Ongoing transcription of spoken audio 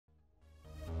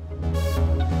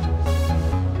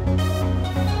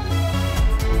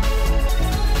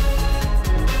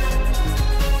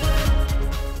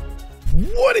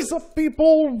What is up,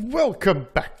 people? Welcome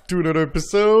back to another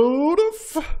episode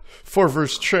of Forever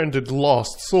Stranded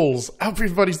Lost Souls. I hope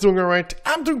everybody's doing alright.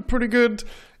 I'm doing pretty good.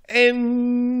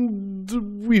 And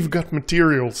we've got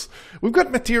materials. We've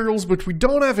got materials, but we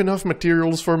don't have enough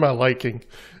materials for my liking.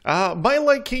 My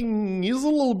liking is a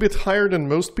little bit higher than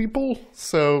most people,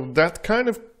 so that kind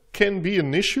of can be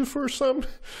an issue for some.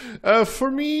 For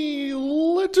me,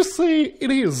 let's just say it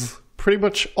is. Pretty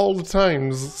much all the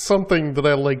times, something that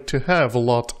I like to have a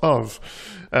lot of,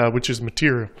 which is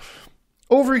material.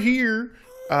 Over here,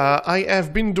 I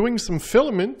have been doing some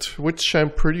filament, which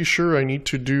I'm pretty sure I need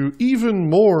to do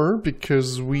even more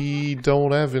because we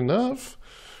don't have enough.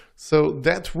 So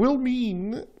that will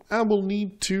mean I will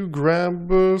need to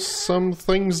grab some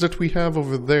things that we have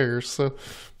over there. So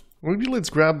maybe let's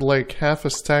grab like half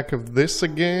a stack of this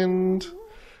again.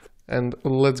 And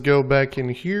let's go back in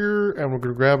here, and we're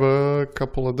going to grab a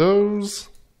couple of those.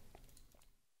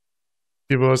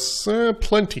 Give us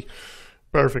plenty.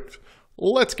 Perfect.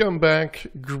 Let's come back,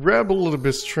 grab a little bit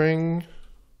of string.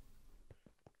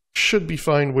 Should be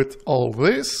fine with all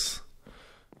this.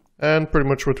 And pretty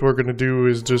much what we're going to do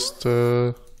is just...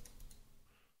 yeah,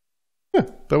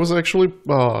 that was actually...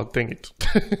 Oh, dang it.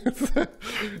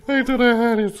 I thought I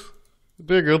had it.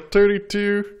 There you go,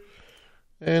 32.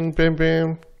 And bam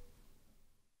bam.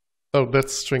 Oh,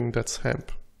 that's string, that's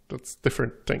hemp. That's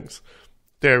different things.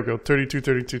 There we go, 32,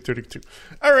 32, 32.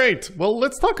 Alright, well,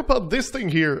 let's talk about this thing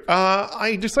here.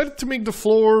 I decided to make the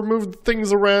floor, move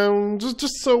things around,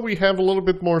 just so we have a little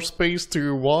bit more space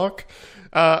to walk.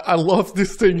 I love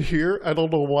this thing here. I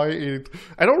don't know why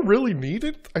I don't really need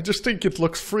it. I just think it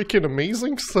looks freaking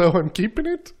amazing, so I'm keeping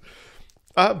it.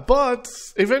 But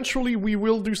eventually we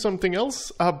will do something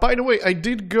else. By the way, I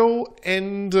did go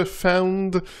and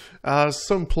found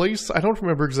some place. I don't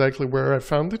remember exactly where I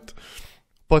found it.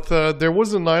 But there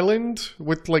was an island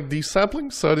with like these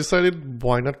saplings. So I decided,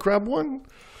 why not grab one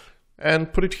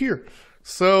and put it here.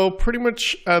 So pretty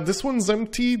much this one's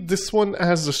empty. This one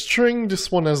has the string. This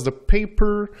one has the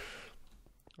paper.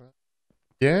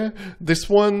 Yeah. This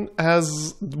one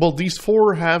has... Well, these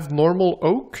four have normal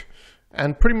oak.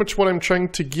 And pretty much what I'm trying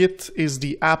to get is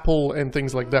the apple and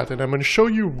things like that. And I'm going to show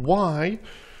you why.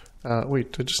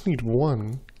 Wait, I just need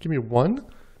one. Give me one.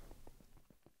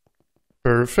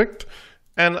 Perfect.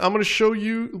 And I'm going to show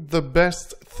you the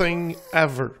best thing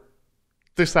ever.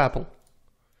 This apple.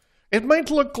 It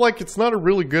might look like it's not a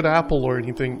really good apple or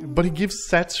anything, but it gives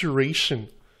saturation.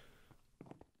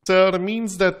 So that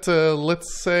means that,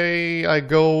 let's say I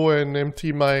go and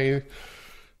empty my...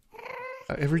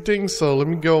 everything, so let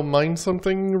me go mine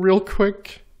something real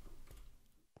quick.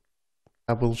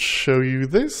 I will show you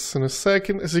this in a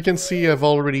second. As you can see, I've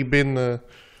already been,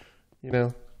 you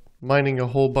know, mining a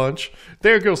whole bunch.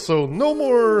 There you go, so no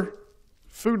more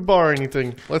food bar or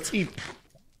anything. Let's eat.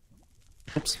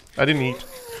 Oops, I didn't eat.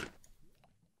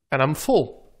 And I'm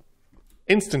full.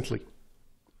 Instantly.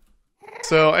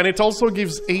 So, and it also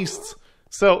gives haste.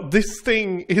 So, this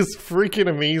thing is freaking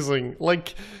amazing.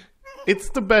 Like...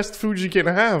 It's the best food you can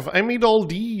have. I made all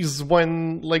these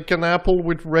when, like, an apple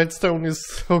with redstone is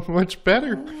so much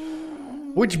better.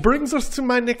 Which brings us to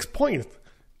my next point.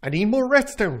 I need more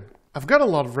redstone. I've got a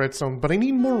lot of redstone, but I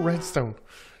need more redstone.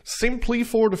 Simply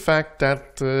for the fact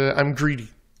that I'm greedy.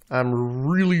 I'm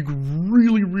really,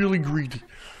 really, really greedy.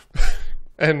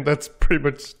 And that's pretty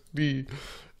much the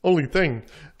only thing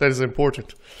that is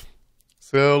important.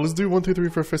 So, let's do 1, 2, 3,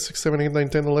 4, 5, 6, 7, 8, 9,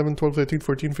 10, 11, 12, 13,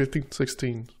 14, 15,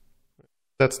 16.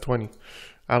 That's 20.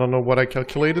 I don't know what I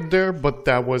calculated there, but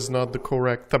that was not the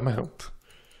correct amount.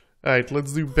 Alright,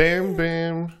 let's do bam,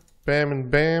 bam, bam,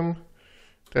 and bam.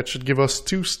 That should give us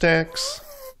 2 stacks.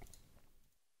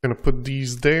 Gonna put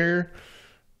these there.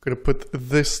 Gonna put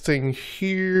this thing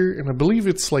here. And I believe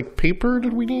it's like paper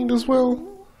that we need as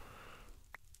well.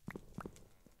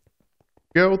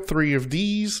 Go, 3 of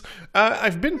these.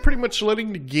 I've been pretty much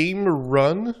letting the game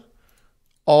run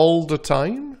all the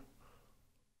time,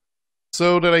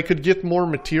 so that I could get more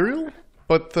material,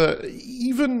 but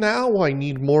even now I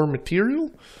need more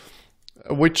material,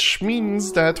 which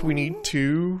means that we need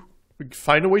to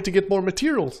find a way to get more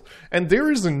materials. And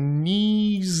there is an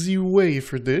easy way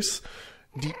for this.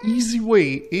 The easy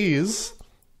way is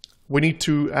we need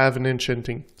to have an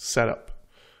enchanting setup.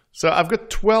 So I've got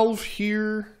 12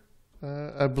 here.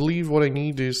 I believe what I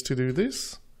need is to do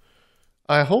this.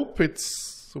 I hope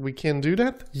we can do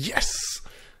that. Yes!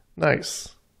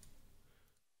 Nice.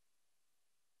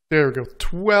 There we go,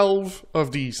 12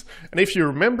 of these. And if you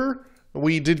remember,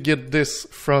 we did get this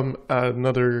from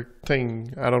another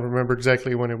thing. I don't remember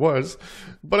exactly when it was,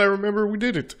 but I remember we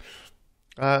did it.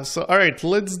 So, alright,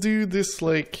 let's do this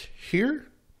like here.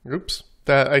 Oops,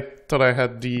 That I thought I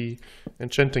had the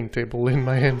enchanting table in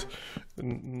my hand.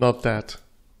 Not that.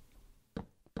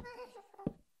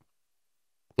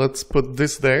 Let's put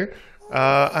this there.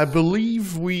 I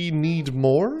believe we need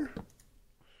more.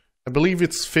 I believe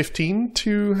it's 15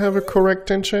 to have a correct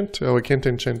enchant. Oh, I can't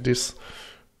enchant this.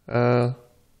 I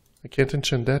can't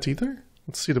enchant that either.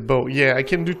 Let's see the bow. Yeah, I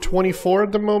can do 24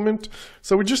 at the moment.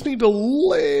 So we just need a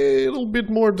little bit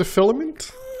more of the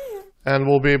filament. And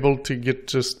we'll be able to get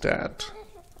just that.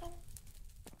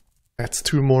 That's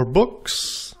 2 more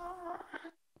books.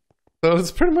 So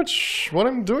that's pretty much what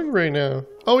I'm doing right now.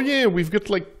 Oh yeah, we've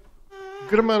got like a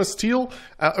good amount of steel.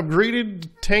 Upgraded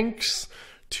tanks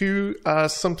to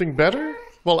something better.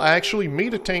 Well, I actually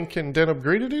made a tank and then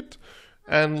upgraded it.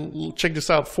 And check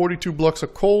this out, 42 blocks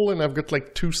of coal, and I've got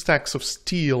like 2 stacks of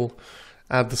steel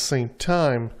at the same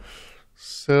time.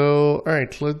 So,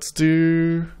 alright, let's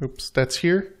do... Oops, that's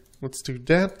here. Let's do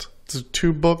that. Let's do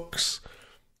 2 books.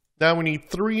 Now we need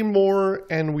 3 more,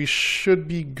 and we should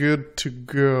be good to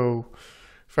go.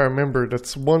 If I remember,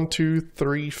 that's 1, 2,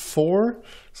 3, 4.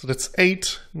 So that's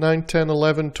 8, 9, 10,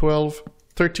 11, 12,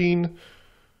 13,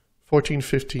 14,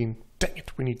 15. Dang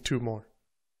it, we need 2 more.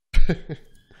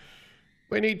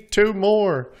 We need 2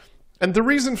 more. And the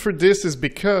reason for this is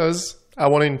because I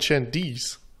want to enchant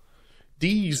these.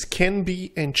 These can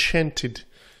be enchanted.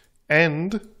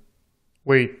 And...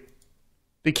 Wait.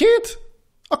 They can't?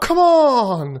 Oh, come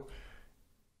on!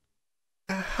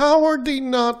 How are they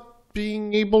not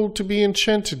being able to be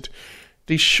enchanted?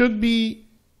 They should be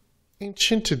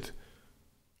enchanted.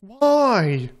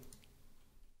 Why?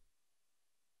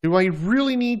 Do I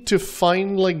really need to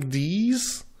find like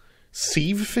these?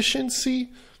 Save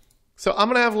efficiency? So I'm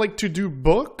gonna have like to do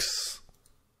books?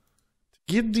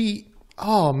 Get the...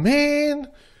 Oh man!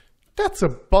 That's a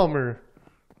bummer.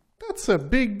 That's a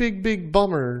big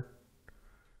bummer.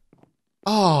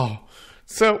 Oh,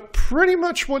 so pretty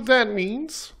much what that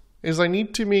means is I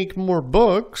need to make more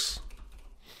books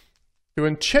to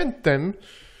enchant them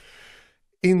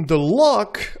in the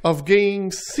luck of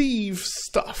getting sieve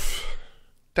stuff.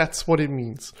 That's what it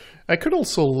means. I could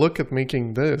also look at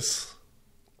making this.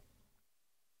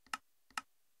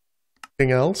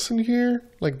 Anything else in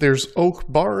here? Like there's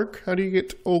oak bark. How do you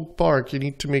get oak bark? You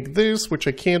need to make this, which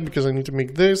I can't because I need to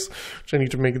make this, which I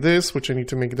need to make this, which I need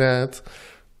to make that.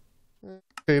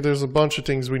 Okay, there's a bunch of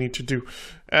things we need to do.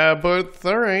 But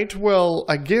alright, well,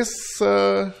 I guess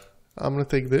I'm gonna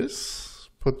take this,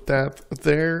 put that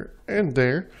there and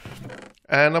there.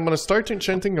 And I'm going to start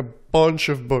enchanting a bunch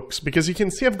of books, because you can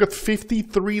see I've got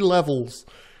 53 levels.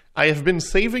 I have been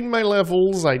saving my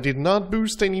levels, I did not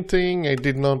boost anything, I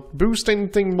did not boost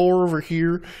anything more over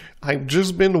here. I've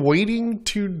just been waiting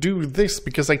to do this,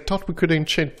 because I thought we could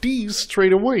enchant these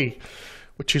straight away.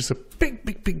 Which is a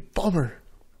big bummer.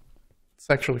 It's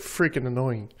actually freaking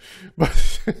annoying.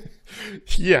 But,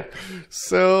 yeah.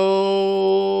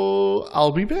 So,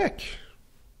 I'll be back.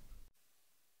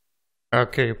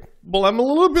 Okay. Well, I'm a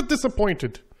little bit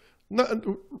disappointed.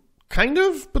 Kind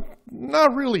of, but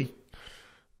not really.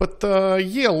 But,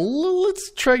 yeah,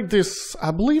 let's try this. I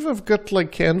believe I've got,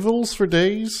 like, anvils for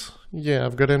days. Yeah,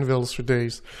 I've got anvils for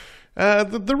days.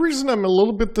 The reason I'm a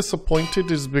little bit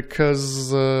disappointed is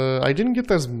because I didn't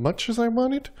get as much as I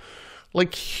wanted.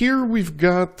 Like, here we've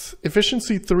got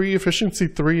efficiency 3,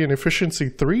 and efficiency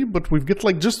 3, but we've got,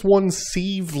 like, just 1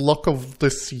 sieve luck of the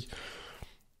sea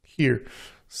here.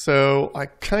 So I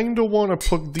kind of want to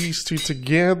put these 2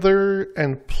 together,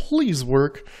 and please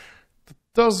work. It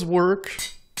does work.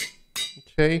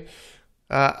 Okay.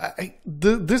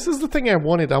 This is the thing I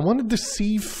wanted. I wanted the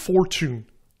sieve fortune.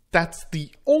 That's the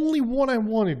only one I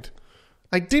wanted.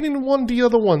 I didn't want the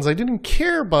other ones. I didn't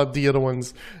care about the other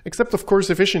ones. Except, of course,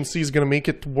 efficiency is going to make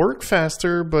it work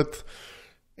faster, but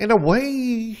in a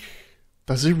way,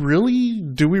 does it really?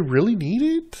 Do we really need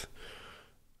it?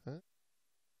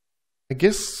 I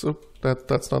guess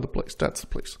that's not the place. That's the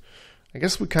place. I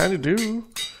guess we kind of do.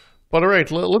 But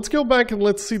alright, let's go back and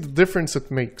let's see the difference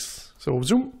it makes. So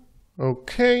zoom.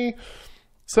 Okay.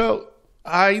 So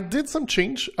I did some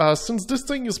change. Since this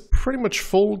thing is pretty much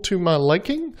full to my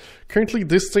liking, currently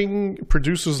this thing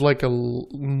produces like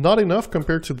not enough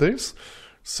compared to this.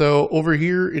 So over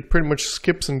here it pretty much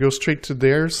skips and goes straight to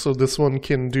there. So this one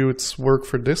can do its work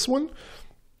for this one.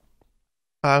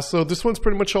 So this one's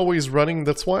pretty much always running.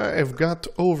 That's why I've got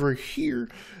over here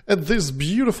at this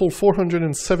beautiful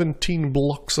 417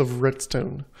 blocks of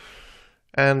redstone.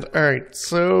 And alright,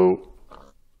 so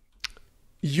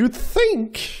you'd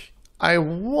think I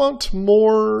want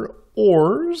more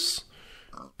ores,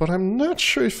 but I'm not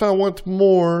sure if I want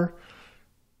more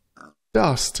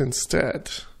dust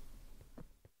instead.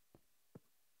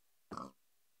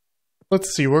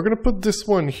 Let's see, we're going to put this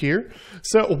one here.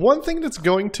 So one thing that's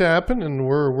going to happen, and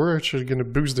we're actually going to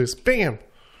boost this. Bam!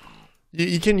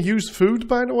 You can use food,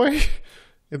 by the way.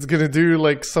 It's going to do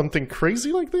like something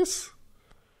crazy like this.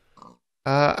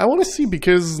 I want to see,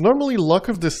 because normally Luck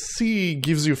of the Sea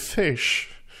gives you fish.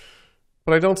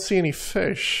 But I don't see any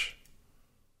fish.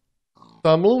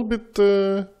 So I'm a little bit,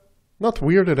 not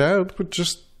weirded out, but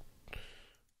just,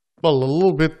 well, a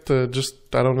little bit, just,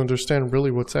 I don't understand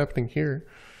really what's happening here.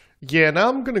 Yeah, now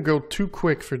I'm gonna go too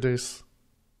quick for this.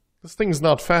 This thing's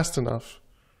not fast enough.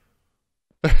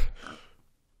 Do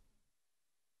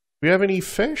we have any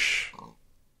fish?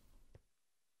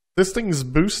 This thing's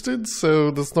boosted, so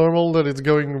that's normal that it's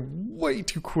going way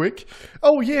too quick.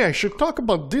 Oh yeah, I should talk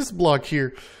about this block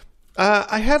here.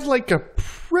 I had like a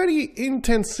pretty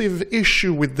intensive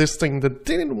issue with this thing that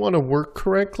didn't want to work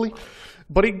correctly,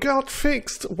 but it got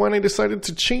fixed when I decided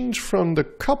to change from the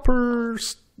copper,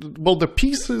 well, the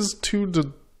pieces to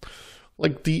the,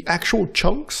 like the actual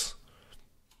chunks.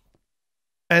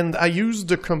 And I used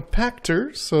the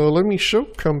compactor, so let me show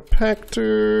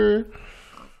compactor,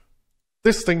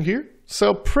 this thing here.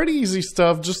 So pretty easy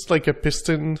stuff, just like a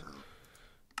piston.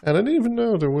 And I didn't even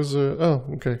know there was a, oh,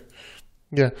 okay.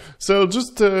 Yeah, so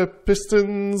just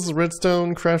pistons,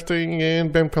 redstone, crafting,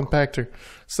 and BAM compactor.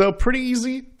 So pretty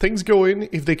easy, things go in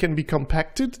if they can be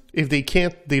compacted. If they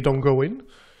can't, they don't go in.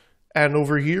 And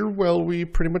over here, well, we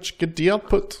pretty much get the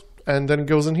output, and then it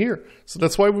goes in here. So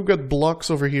that's why we've got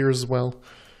blocks over here as well.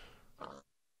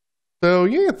 So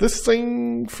yeah, this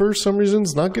thing, for some reason,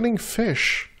 is not getting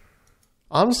fish.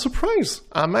 I'm surprised.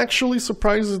 I'm actually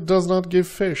surprised it does not give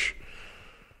fish.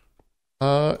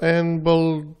 And,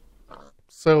 well...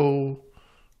 So,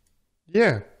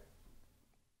 yeah,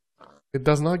 it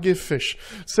does not give fish.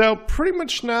 So pretty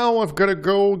much now I've got to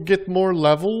go get more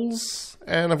levels,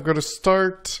 and I've got to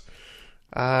start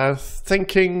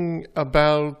thinking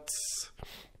about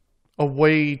a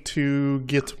way to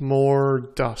get more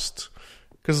dust.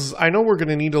 Because I know we're going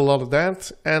to need a lot of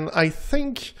that, and I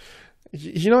think,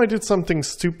 you know, I did something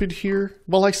stupid here.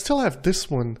 Well, I still have this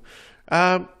one.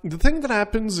 The thing that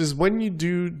happens is when you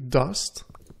do dust...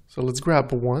 So let's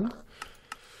grab one.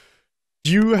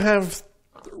 You have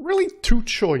really two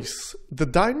choices, the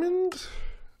diamond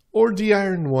or the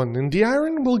iron one. And the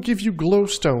iron will give you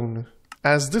glowstone,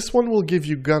 as this one will give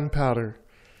you gunpowder.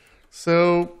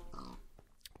 So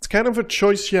it's kind of a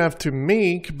choice you have to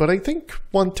make, but I think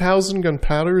 1000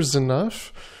 gunpowder is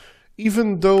enough,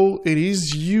 even though it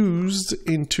is used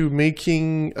into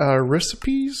making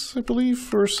recipes, I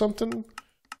believe, or something.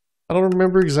 I don't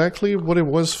remember exactly what it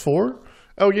was for.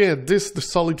 Oh yeah, the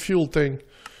solid fuel thing,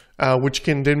 which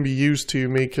can then be used to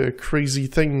make crazy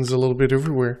things a little bit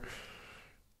everywhere.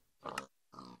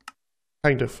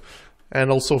 Kind of.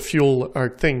 And also fuel our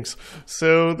things.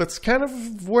 So that's kind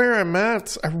of where I'm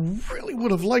at. I really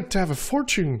would have liked to have a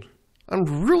fortune.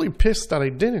 I'm really pissed that I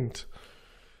didn't.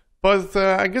 But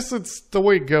I guess it's the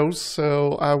way it goes,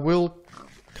 so I will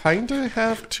kind of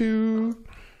have to...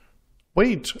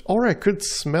 Wait, or I could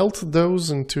smelt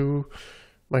those into...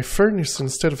 my furnace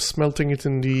instead of smelting it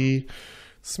in the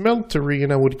smeltery,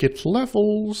 and I would get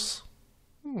levels.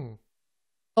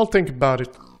 I'll think about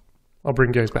it. I'll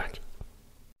bring you guys back.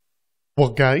 Well,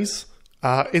 guys,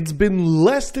 it's been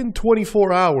less than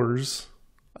 24 hours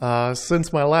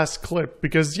since my last clip,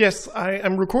 because yes, I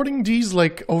am recording these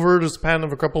like over the span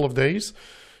of a couple of days,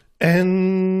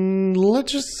 and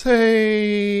let's just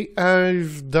say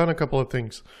I've done a couple of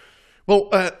things. Well,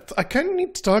 I kind of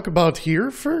need to talk about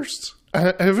here first.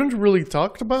 I haven't really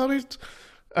talked about it.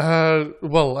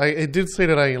 Well, I did say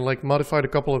that I like modified a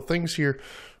couple of things here,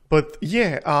 but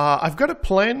yeah, I've got a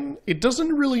plan. It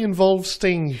doesn't really involve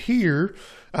staying here.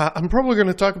 I'm probably going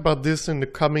to talk about this in the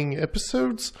coming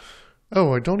episodes.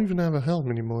 Oh, I don't even have a helm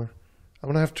anymore. I'm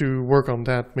going to have to work on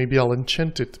that. Maybe I'll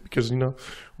enchant it because, you know,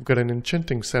 we've got an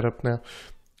enchanting setup now.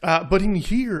 But in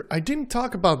here, I didn't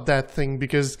talk about that thing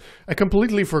because I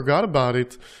completely forgot about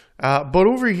it. But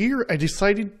over here, I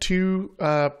decided to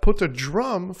put a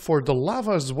drum for the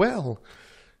lava as well.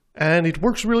 And it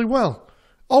works really well.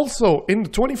 Also, in the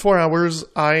 24 hours,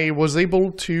 I was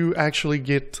able to actually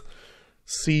get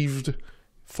Sieved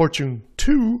Fortune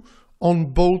 2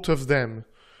 on both of them.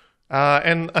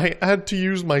 And I had to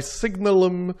use my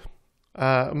Signalum,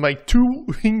 my 2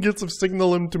 ingots of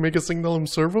Signalum to make a Signalum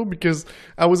servo because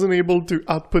I wasn't able to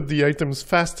output the items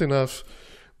fast enough.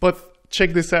 But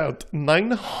check this out,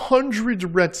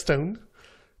 900 redstone,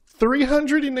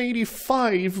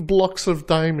 385 blocks of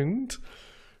diamond,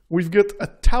 we've got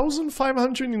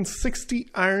 1,560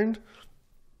 iron.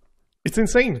 It's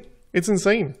insane. It's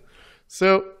insane.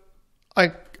 So,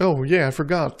 oh yeah, I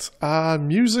forgot.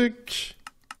 Music.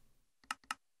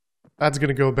 That's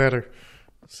gonna go better.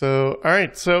 So,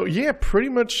 alright, so yeah, pretty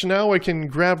much now I can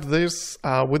grab this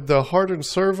with the hardened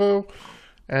servo,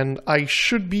 and I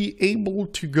should be able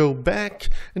to go back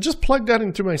and just plug that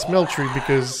into my smeltery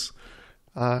because...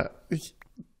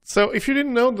 so if you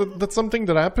didn't know, that's something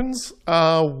that happens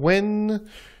when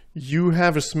you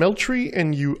have a smeltery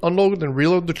and you unload and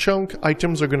reload the chunk,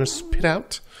 items are gonna spit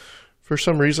out for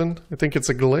some reason. I think it's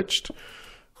a glitched.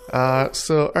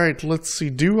 So, alright, let's see.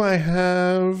 Do I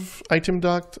have item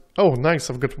docked? Oh, nice,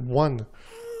 I've got one.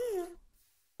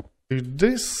 Do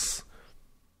this.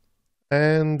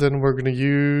 And then we're gonna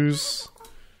use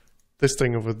this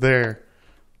thing over there.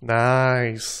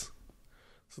 Nice.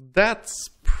 So that's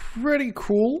pretty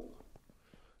cool.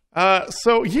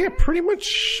 So yeah, pretty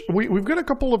much we've got a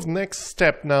couple of next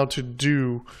step now to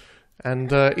do.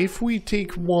 And if we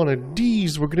take one of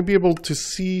these, we're gonna be able to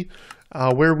see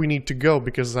where we need to go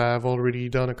because I've already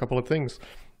done a couple of things.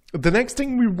 The next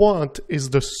thing we want is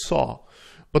the saw,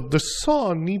 but the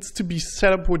saw needs to be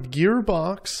set up with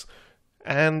gearbox,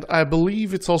 and I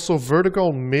believe it's also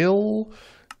vertical mill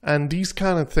and these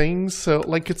kind of things. So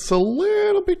like it's a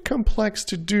little bit complex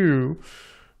to do,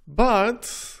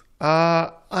 but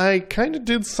I kind of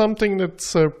did something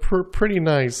that's pretty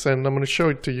nice, and I'm going to show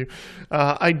it to you.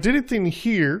 I did it in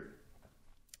here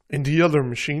in the other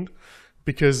machine.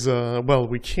 Because, well,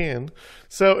 we can.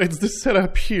 So it's the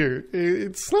setup here.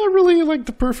 It's not really like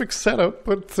the perfect setup,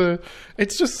 but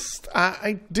it's just,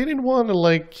 I didn't want to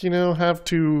like, you know, have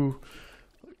to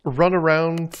run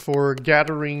around for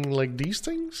gathering like these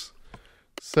things.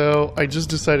 So I just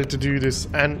decided to do this.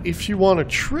 And if you want a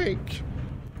trick,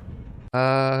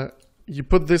 you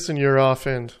put this in your off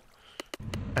end.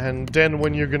 And then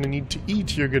when you're going to need to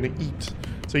eat, you're going to eat.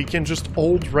 So you can just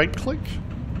hold right click.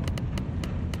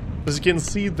 As you can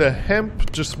see, the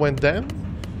hemp just went down.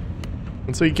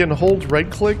 And so you can hold right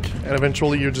click and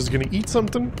eventually you're just gonna eat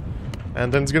something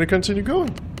and then it's gonna continue going.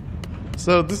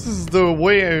 So this is the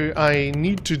way I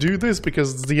need to do this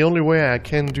because it's the only way I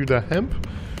can do the hemp.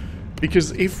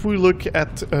 Because if we look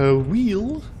at a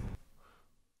wheel,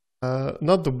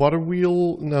 not the water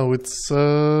wheel, no, it's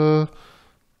fan.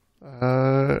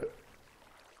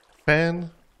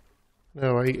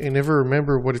 No, I never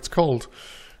remember what it's called.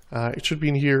 It should be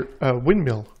in here,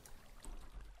 windmill.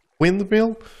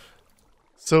 Windmill?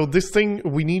 So this thing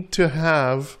we need to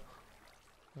have...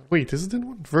 Wait, is it in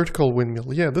one? Vertical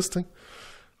windmill. Yeah, this thing.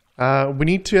 We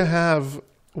need to have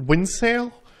wind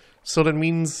sail. So that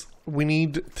means we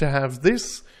need to have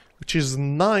this, which is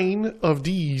 9 of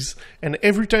these. And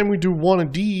every time we do one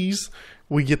of these,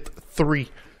 we get 3.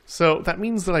 So that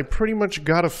means that I pretty much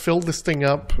gotta fill this thing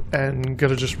up and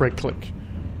gotta just right click.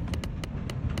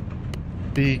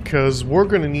 Because we're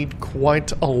going to need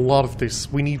quite a lot of this.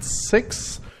 We need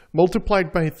 6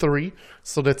 multiplied by 3,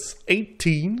 so that's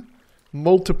 18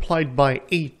 multiplied by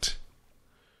 8.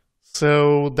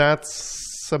 So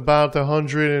that's about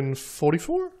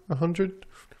 144? 100?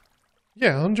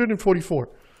 Yeah, 144.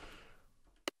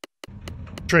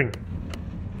 String.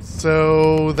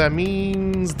 So that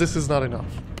means this is not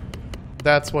enough.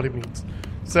 That's what it means.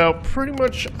 So pretty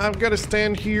much I've got to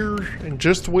stand here and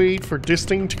just wait for this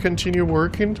thing to continue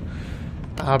working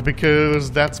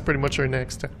because that's pretty much our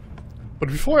next step. But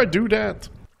before I do that,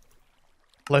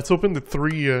 let's open the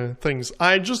 3 things.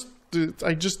 I just did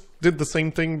the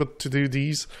same thing but to do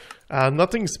these.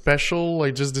 Nothing special,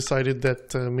 I just decided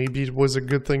that maybe it was a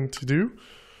good thing to do.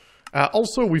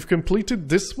 Also, we've completed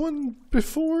this one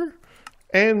before.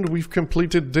 And we've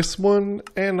completed this one,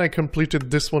 and I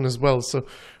completed this one as well. So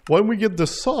when we get the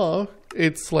saw,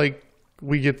 it's like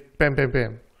we get bam, bam,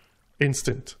 bam.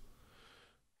 Instant.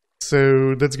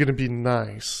 So that's gonna be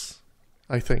nice,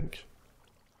 I think.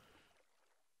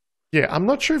 Yeah, I'm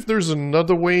not sure if there's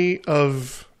another way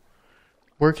of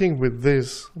working with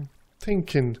this. I'm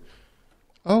thinking...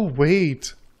 Oh,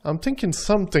 wait. I'm thinking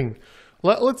something.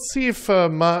 Let's see if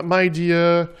my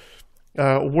idea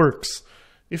works.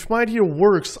 If my idea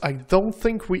works, I don't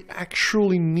think we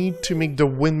actually need to make the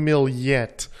windmill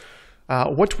yet.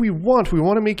 What we want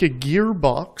to make a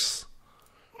gearbox.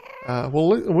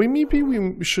 Well, maybe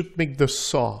we should make the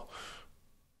saw.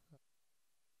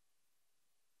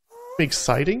 Make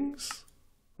sidings?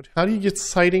 But how do you get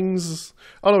sidings?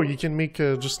 Oh no, you can make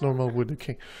just normal wood.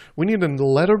 Okay. We need a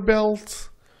leather belt.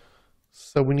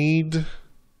 So we need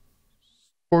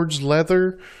forged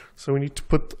leather. So we need to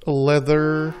put a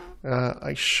leather...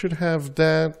 I should have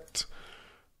that.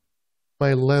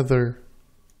 My leather.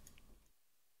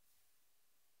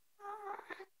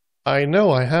 I know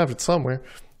I have it somewhere.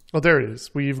 Oh, there it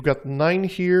is. We've got 9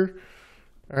 here.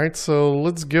 Alright, so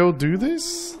let's go do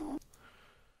this.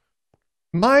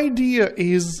 My idea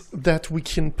is that we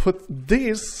can put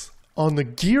this on the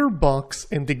gearbox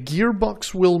and the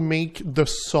gearbox will make the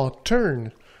saw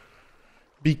turn.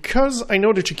 Because I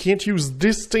know that you can't use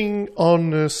this thing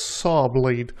on a saw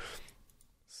blade.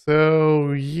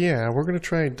 So yeah, we're gonna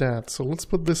try that. So let's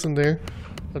put this in there.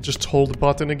 I'll just hold the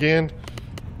button again.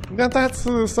 Now that's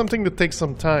something that takes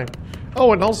some time.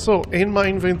 Oh, and also in my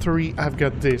inventory, I've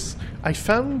got this. I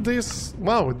found this.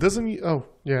 Wow, it doesn't. Oh,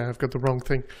 yeah, I've got the wrong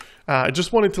thing. I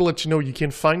just wanted to let you know you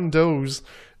can find those.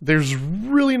 There's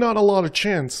really not a lot of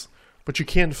chance, but you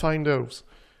can find those.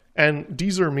 And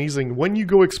these are amazing. When you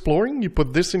go exploring, you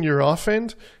put this in your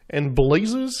offhand, and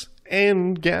blazes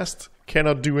and ghast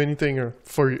cannot do anything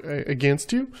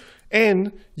against you,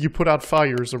 and you put out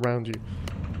fires around you.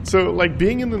 So, like,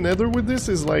 being in the nether with this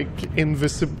is like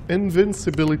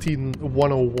invincibility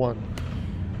 101.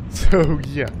 So,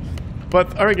 yeah.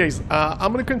 But, alright guys,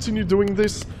 I'm gonna continue doing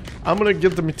this. I'm gonna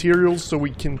get the materials so we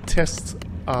can test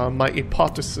my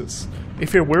hypothesis.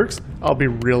 If it works, I'll be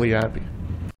really happy.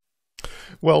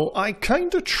 Well, I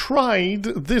kinda tried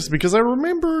this because I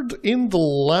remembered in the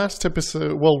last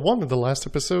episode, well, one of the last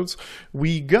episodes,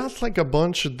 we got like a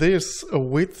bunch of this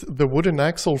with the wooden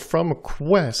axle from a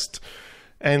quest.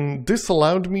 And this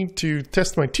allowed me to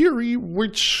test my theory,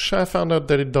 which I found out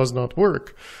that it does not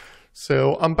work.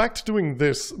 So I'm back to doing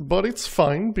this, but it's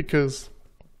fine because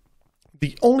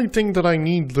the only thing that I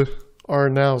need are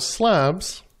now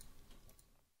slabs.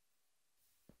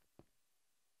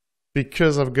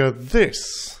 Because I've got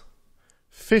this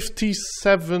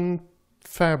 57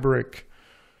 fabric.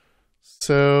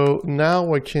 So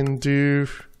now I can do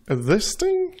this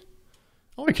thing?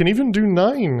 Oh, I can even do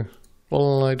 9.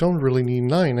 Well, I don't really need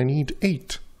 9, I need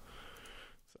 8.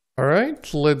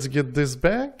 Alright, let's get this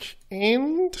back,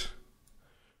 and...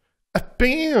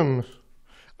 bam!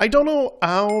 I don't know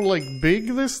how, like, big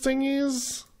this thing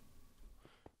is.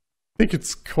 I think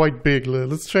it's quite big.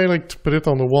 Let's try, like, to put it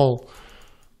on the wall.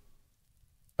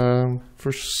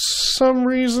 For some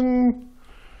reason...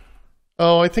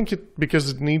 Oh, I think because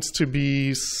it needs to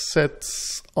be set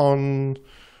on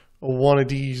one of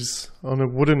these, on a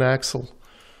wooden axle.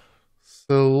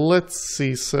 So let's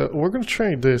see, so we're gonna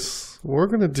try this. We're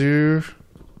gonna do...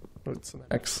 Oh, it's an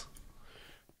X.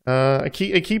 I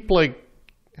keep like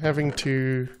having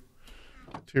to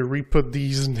re-put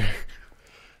these in there.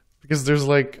 Because there's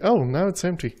like, oh, now it's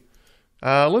empty.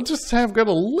 Let's just have got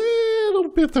a little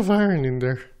bit of iron in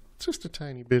there. Just a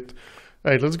tiny bit.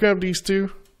 Alright, let's grab these two.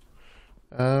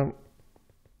 We're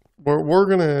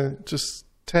gonna just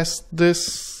test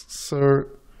this, so...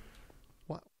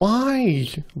 Why?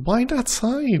 Why that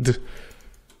side?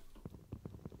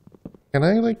 Can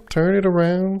I, like, turn it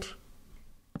around?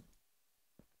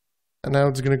 And now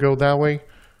it's gonna go that way?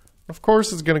 Of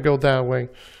course it's gonna go that way.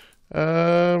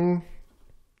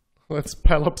 Let's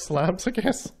pile up slabs, I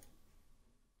guess.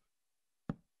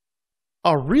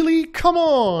 Oh, really? Come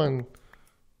on!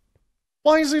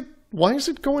 Why is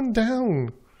it going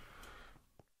down?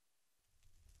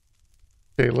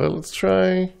 Okay, let's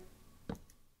try...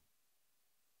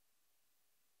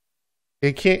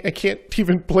 I can't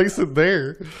even place it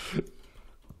there.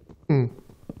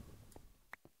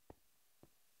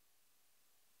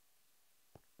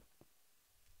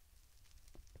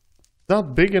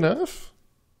 Not big enough?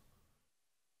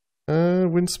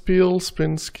 Windspiel,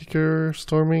 spins, kicker,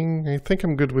 storming. I think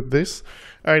I'm good with this.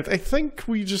 Alright, I think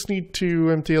we just need to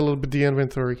empty a little bit the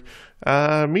inventory.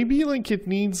 Maybe like it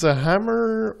needs a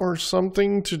hammer or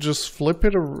something to just flip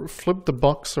the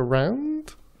box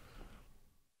around?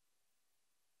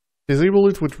 Disable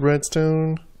it with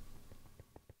redstone.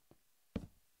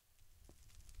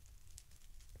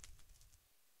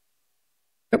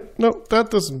 Yep, no, that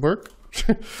doesn't work.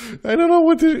 I don't know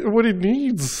what it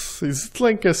needs. Is it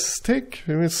like a stick?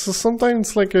 I mean,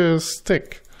 sometimes like a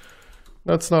stick.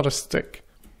 That's not a stick.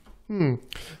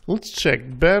 Let's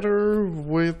check. Better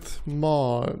with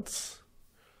mods.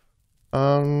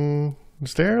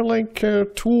 Is there like a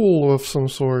tool of some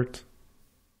sort?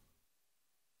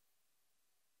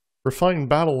 Refined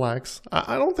battle axe.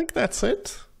 I don't think that's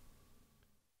it.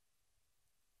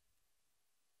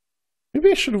 Maybe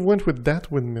I should have went with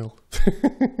that windmill.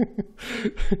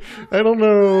 I don't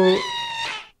know.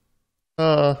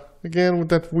 Again with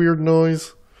that weird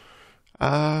noise.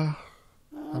 I'm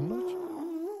not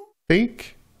sure.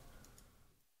 Steak?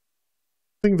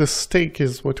 I think the steak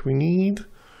is what we need.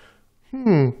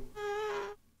 I'm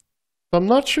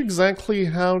not sure exactly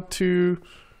how to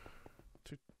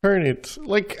turn it.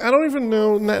 Like, I don't even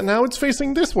know. Now it's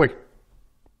facing this way.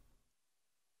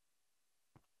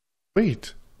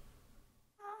 Wait.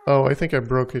 Oh, I think I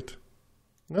broke it.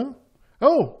 No?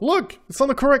 Oh, look! It's on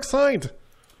the correct side!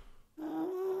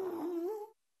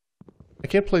 I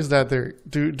can't place that there.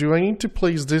 Do I need to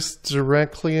place this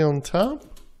directly on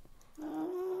top?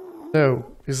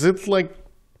 No. Is it like...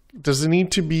 Does it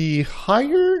need to be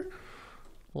higher?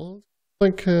 Well,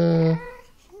 like all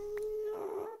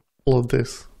of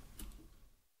this.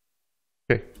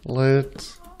 Okay,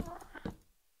 let's...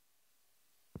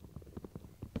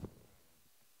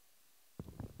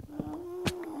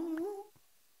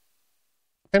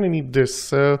 Kinda need this,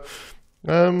 so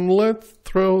let's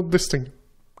throw this thing.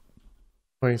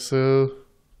 Okay, so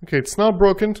okay, it's not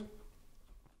broken.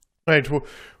 Right,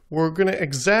 we're gonna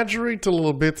exaggerate a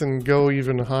little bit and go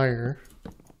even higher.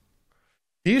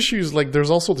 The issue is like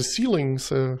there's also the ceiling,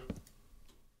 so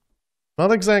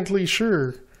not exactly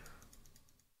sure.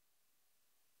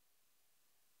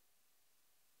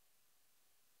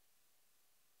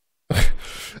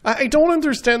 I don't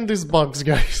understand this box,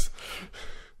 guys.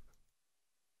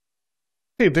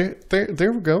 Okay,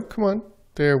 there we go. Come on,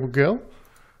 there we go.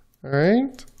 All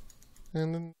right,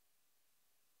 and then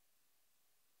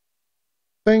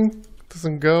thing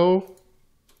doesn't go.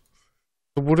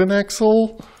 The wooden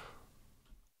axle.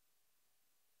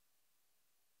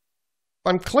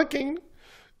 I'm clicking.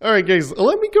 All right, guys,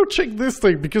 let me go check this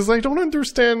thing because I don't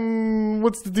understand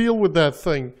what's the deal with that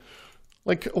thing.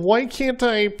 Like, why can't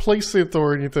I place it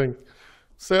or anything?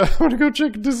 So I'm gonna go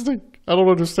check this thing. I don't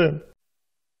understand.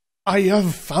 I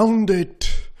have found it.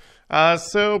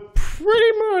 So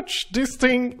pretty much this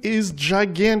thing is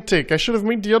gigantic. I should have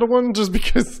made the other one just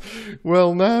because,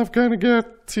 well, now I've kind of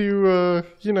got to,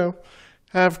 you know,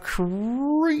 have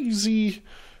crazy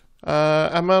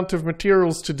amount of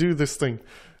materials to do this thing.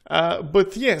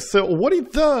 But yeah, so what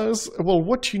it does, well,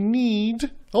 what you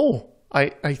need, oh,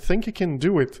 I think I can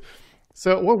do it.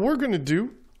 So what we're going to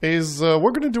do is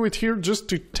we're going to do it here just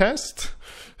to test,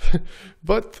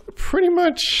 but pretty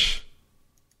much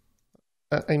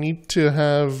I need to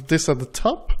have this at the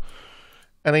top,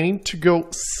 and I need to go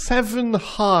 7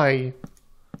 high.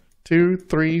 2,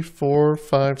 3, 4,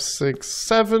 5, 6,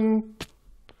 7.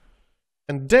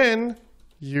 And then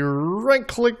you right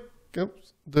click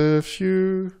the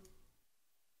few.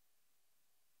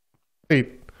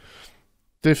 Wait.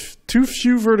 The too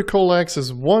few vertical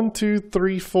axes. 1, 2,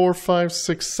 3, 4, 5,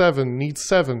 6, 7. Need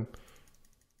 7.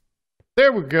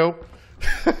 There we go.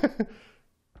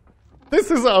 This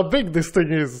is how big this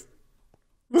thing is.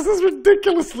 This is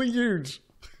ridiculously huge.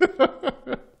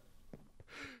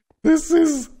 This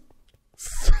is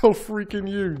so freaking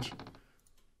huge.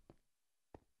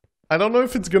 I don't know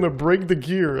if it's gonna break the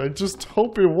gear. I just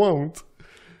hope it won't.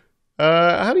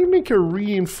 How do you make a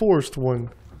reinforced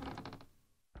one?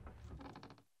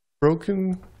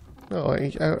 Broken? No,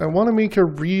 I want to make a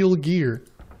real gear.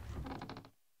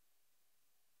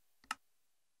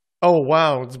 Oh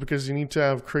wow, it's because you need to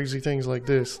have crazy things like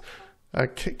this.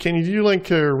 Can you do like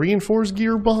a reinforced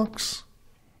gearbox?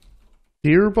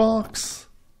 Gearbox?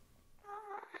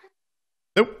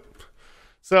 Nope.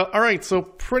 So, alright, so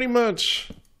pretty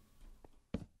much...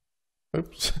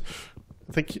 Oops.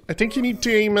 I think you need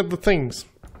to aim at the things.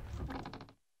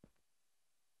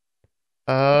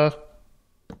 Oh,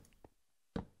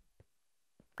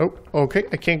 okay,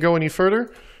 I can't go any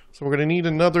further. So we're gonna need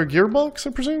another gearbox, I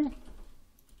presume?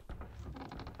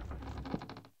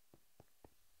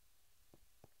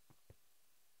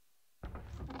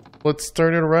 Let's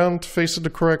turn it around to face it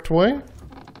the correct way.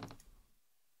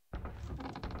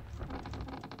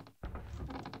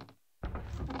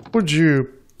 Would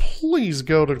you please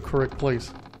go to the correct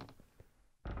place?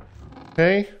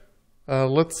 Okay.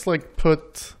 Let's like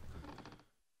put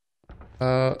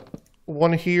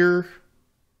one here,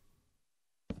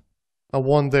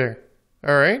 one there.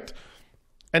 Alright.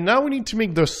 And now we need to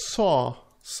make the saw.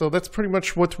 So that's pretty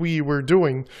much what we were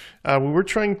doing. We were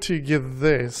trying to get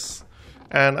this.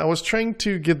 And I was trying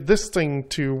to get this thing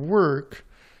to work.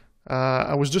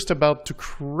 I was just about to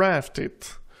craft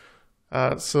it.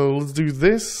 So let's do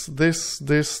this,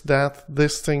 that,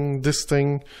 this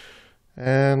thing,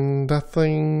 and that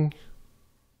thing.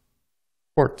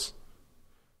 Quartz.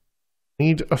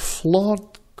 Need a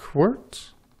flawed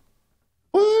quartz?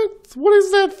 What? What is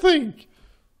that thing?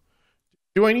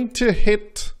 Do I need to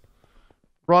hit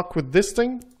rock with this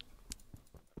thing?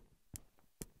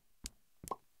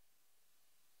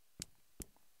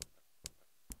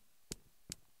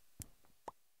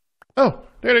 Oh,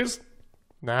 there it is.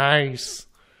 Nice.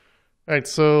 Alright,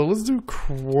 so let's do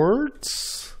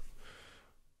quartz.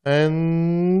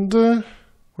 And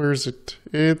where is it?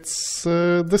 It's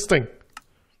this thing.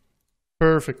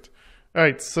 Perfect.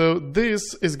 Alright, so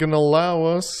this is gonna allow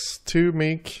us to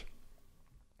make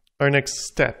our next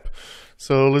step.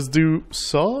 So let's do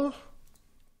saw.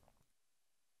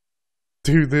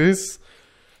 Do this.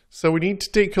 So we need to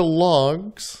take a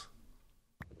logs.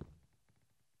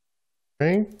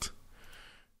 Right.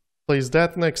 Place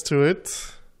that next to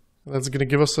it. That's gonna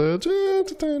give us a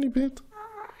tiny bit.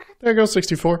 There goes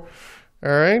 64.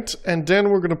 Alright, and then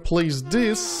we're gonna place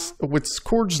this with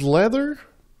scorched leather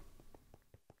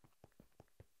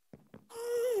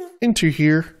into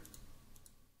here.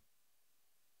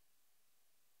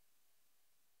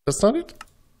 That's not it?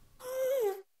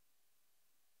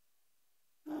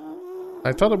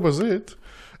 I thought it was it.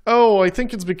 Oh, I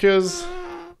think it's because...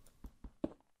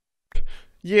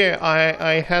 Yeah,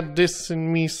 I had this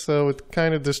in me, so it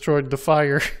kind of destroyed the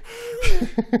fire.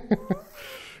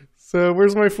 So,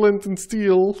 where's my flint and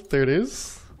steel? There it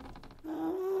is.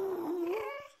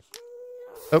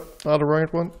 Oh, not the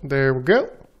right one. There we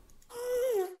go.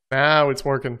 Now it's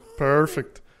working.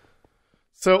 Perfect.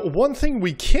 So, one thing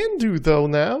we can do, though,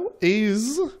 now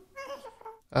is...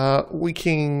 we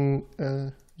can...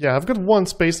 yeah, I've got one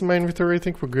space in my inventory. I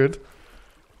think we're good.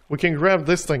 We can grab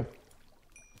this thing.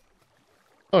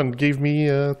 Oh, and it gave me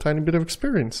a tiny bit of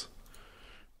experience.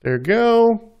 There we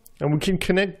go. And we can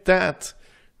connect that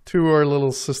to our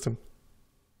little system.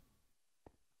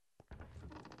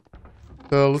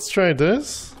 So let's try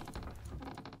this.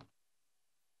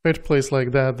 Try to place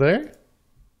like that there.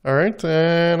 Alright,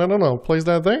 and I don't know, place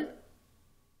that there.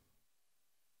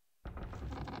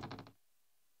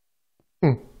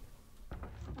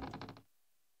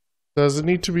 Does it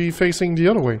need to be facing the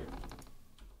other way?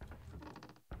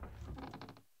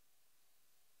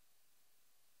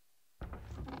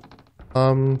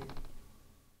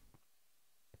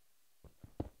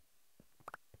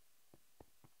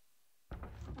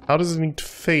 How does it need to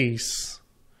face?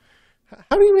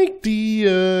 How do you make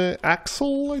the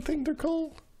axle, I think they're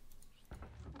called?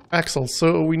 Axle,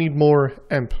 so we need more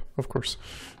amp, of course.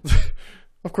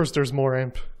 Of course there's more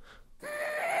amp.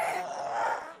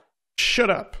 Shut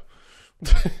up!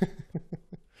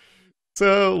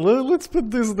 So, let's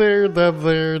put this there, that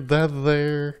there, that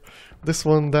there. This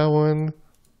one, that one.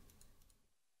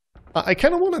 I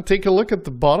kind of want to take a look at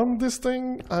the bottom of this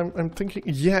thing. I'm thinking,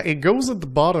 yeah, it goes at the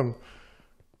bottom.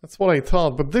 That's what I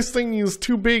thought, but this thing is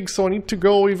too big, so I need to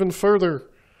go even further.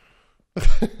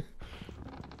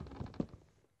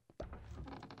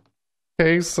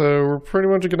 Okay, so we're pretty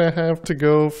much gonna have to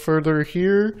go further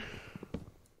here.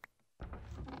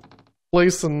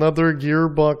 Place another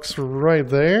gearbox right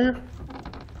there.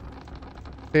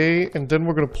 Okay, and then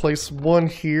we're gonna place one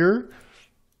here.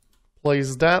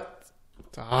 Place that.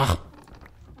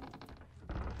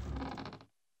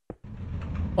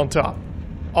 On top.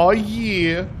 Oh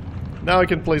yeah! Now I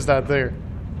can place that there.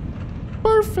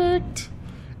 Perfect!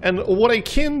 And what I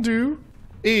can do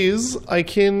is I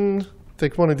can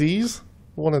take one of these,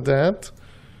 one of that,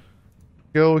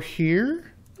 go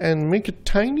here, and make a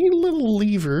tiny little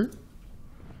lever.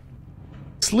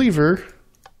 This lever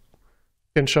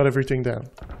can shut everything down.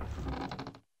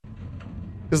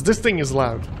 Because this thing is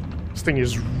loud. This thing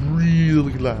is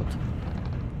really loud.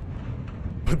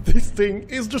 But this thing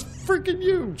is just freaking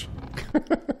huge!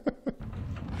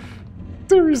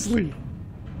 Seriously!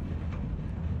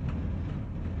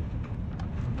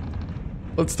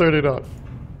 Let's turn it off.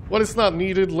 When it's not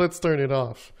needed, let's turn it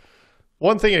off.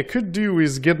 One thing I could do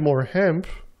is get more hemp.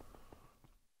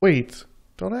 Wait,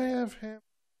 don't I have hemp?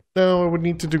 No, I would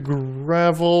need to do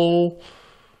gravel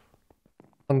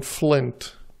on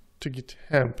flint to get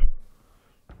hemp.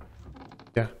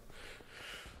 Yeah.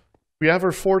 We have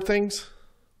our 4 things.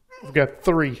 We've got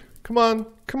 3. Come on,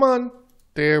 come on.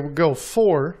 There we go,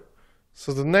 4.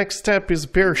 So the next step is a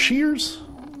pair of shears.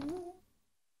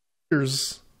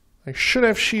 Shears. I should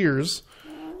have shears.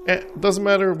 Doesn't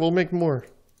matter, we'll make more.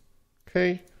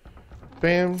 Okay.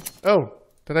 Bam. Oh,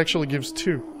 that actually gives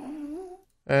 2.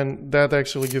 And that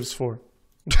actually gives 4.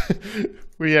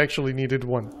 We actually needed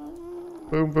 1.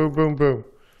 Boom, boom, boom, boom.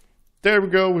 There we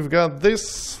go, we've got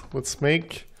this. Let's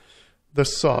make the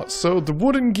saw. So the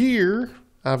wooden gear,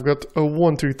 I've got a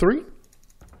 1, 2, 3.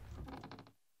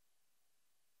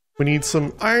 We need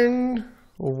some iron,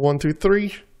 1, 2,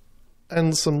 3,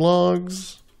 and some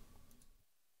logs.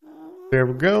 There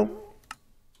we go.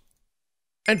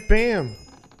 And bam!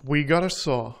 We got a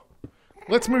saw.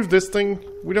 Let's move this thing.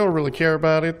 We don't really care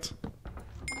about it.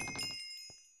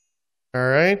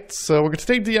 Alright, so we're going to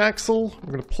take the axle,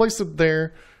 we're going to place it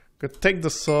there. We're going to take the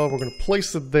saw, we're going to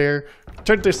place it there.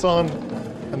 Turn this on,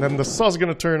 and then the saw's going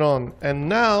to turn on. And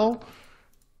now,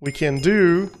 we can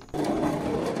do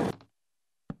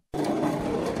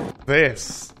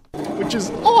this, which is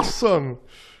awesome!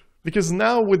 Because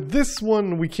now with this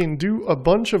one we can do a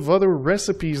bunch of other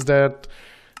recipes that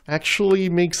actually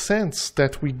makes sense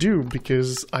that we do,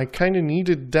 because I kind of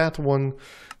needed that one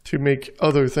to make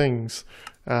other things.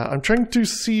 I'm trying to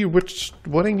see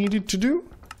what I needed to do.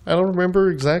 I don't remember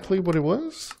exactly what it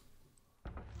was.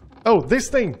 Oh, this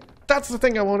thing! That's the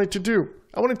thing I wanted to do!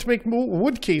 I wanted to make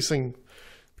wood casing,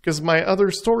 because my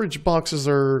other storage boxes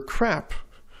are crap.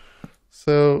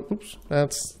 So, oops,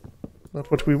 that's not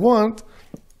what we want.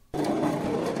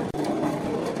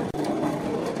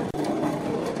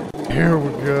 Here we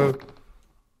go.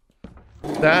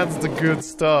 That's the good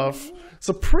stuff.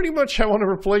 So pretty much I want to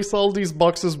replace all these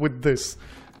boxes with this.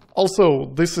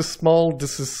 Also, this is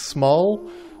small,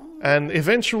 and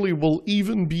eventually we'll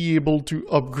even be able to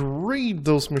upgrade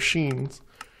those machines.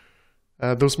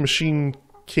 Those machine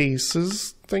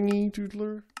cases thingy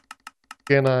doodler.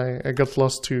 Again, I got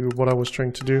lost to what I was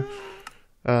trying to do.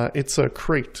 It's a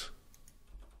crate.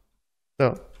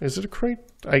 No, is it a crate?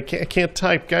 I can't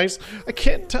type, guys. I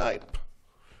can't type.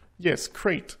 Yes,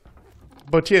 crate.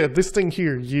 But yeah, this thing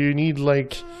here, you need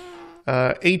like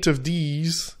 8 of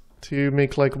these to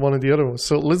make like one of the other ones.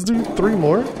 So let's do 3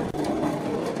 more.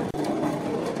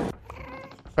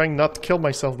 Trying not to kill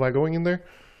myself by going in there.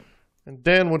 And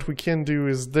then what we can do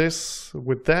is this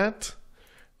with that.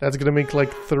 That's gonna make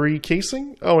like 3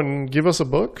 casing. Oh, and give us a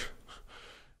book.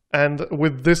 And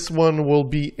with this one, we'll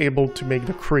be able to make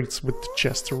the crates with the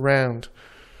chest around.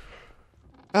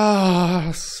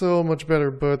 Ah, so much better,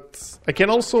 but I can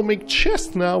also make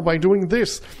chests now by doing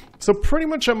this. So pretty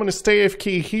much I'm gonna stay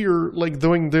AFK here, like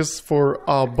doing this for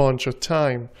a bunch of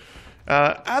time.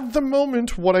 At the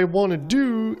moment, what I want to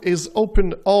do is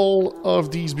open all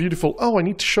of these beautiful... Oh, I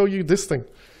need to show you this thing.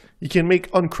 You can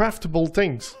make uncraftable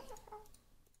things.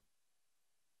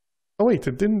 Oh wait,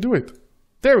 it didn't do it.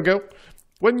 There we go.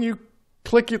 When you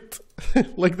click it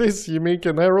like this, you make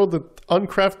an arrow, the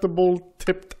uncraftable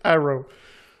tipped arrow.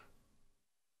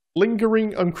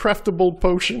 Lingering uncraftable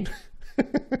potion.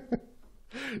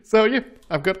 So yeah,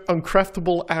 I've got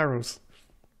uncraftable arrows.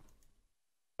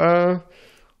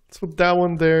 Let's put that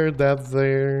one there, that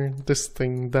there, this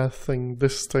thing, that thing,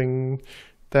 this thing,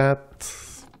 that.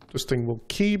 This thing will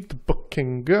keep, the book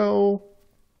can go.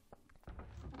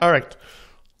 Alright,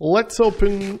 let's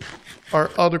open our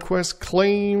other quest.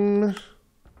 Claim.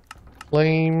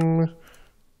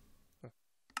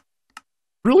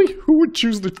 Really? Who would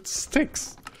choose the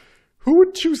sticks? Who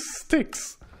would choose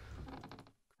sticks?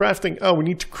 Crafting. Oh, we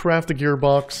need to craft the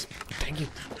gearbox. Dang it.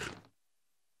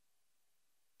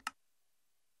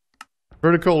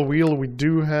 Vertical wheel we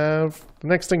do have. The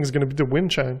next thing is going to be the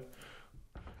wind chime.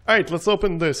 Alright, let's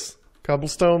open this.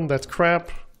 Cobblestone, that's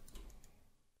crap.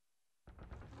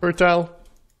 Fertile.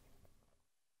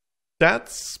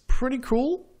 That's pretty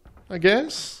cool, I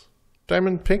guess.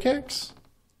 Diamond pickaxe.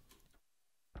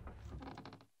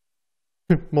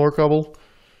 More cobble.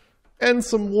 And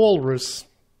some walrus.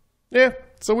 Yeah,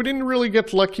 so we didn't really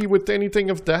get lucky with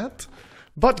anything of that.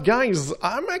 But guys,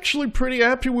 I'm actually pretty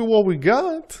happy with what we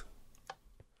got.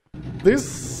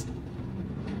 This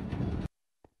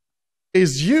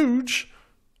is huge,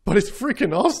 but it's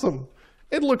freaking awesome.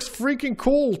 It looks freaking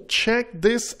cool. Check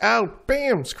this out.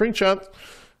 Bam! Screenshot.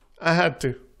 I had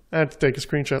to take a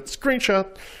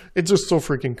screenshot. It's just so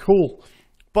freaking cool.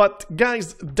 But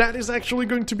guys, that is actually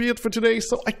going to be it for today.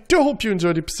 So I do hope you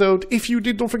enjoyed the episode. If you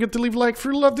did, don't forget to leave a like. If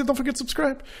you loved it, don't forget to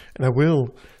subscribe. And I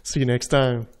will see you next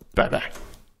time. Bye bye.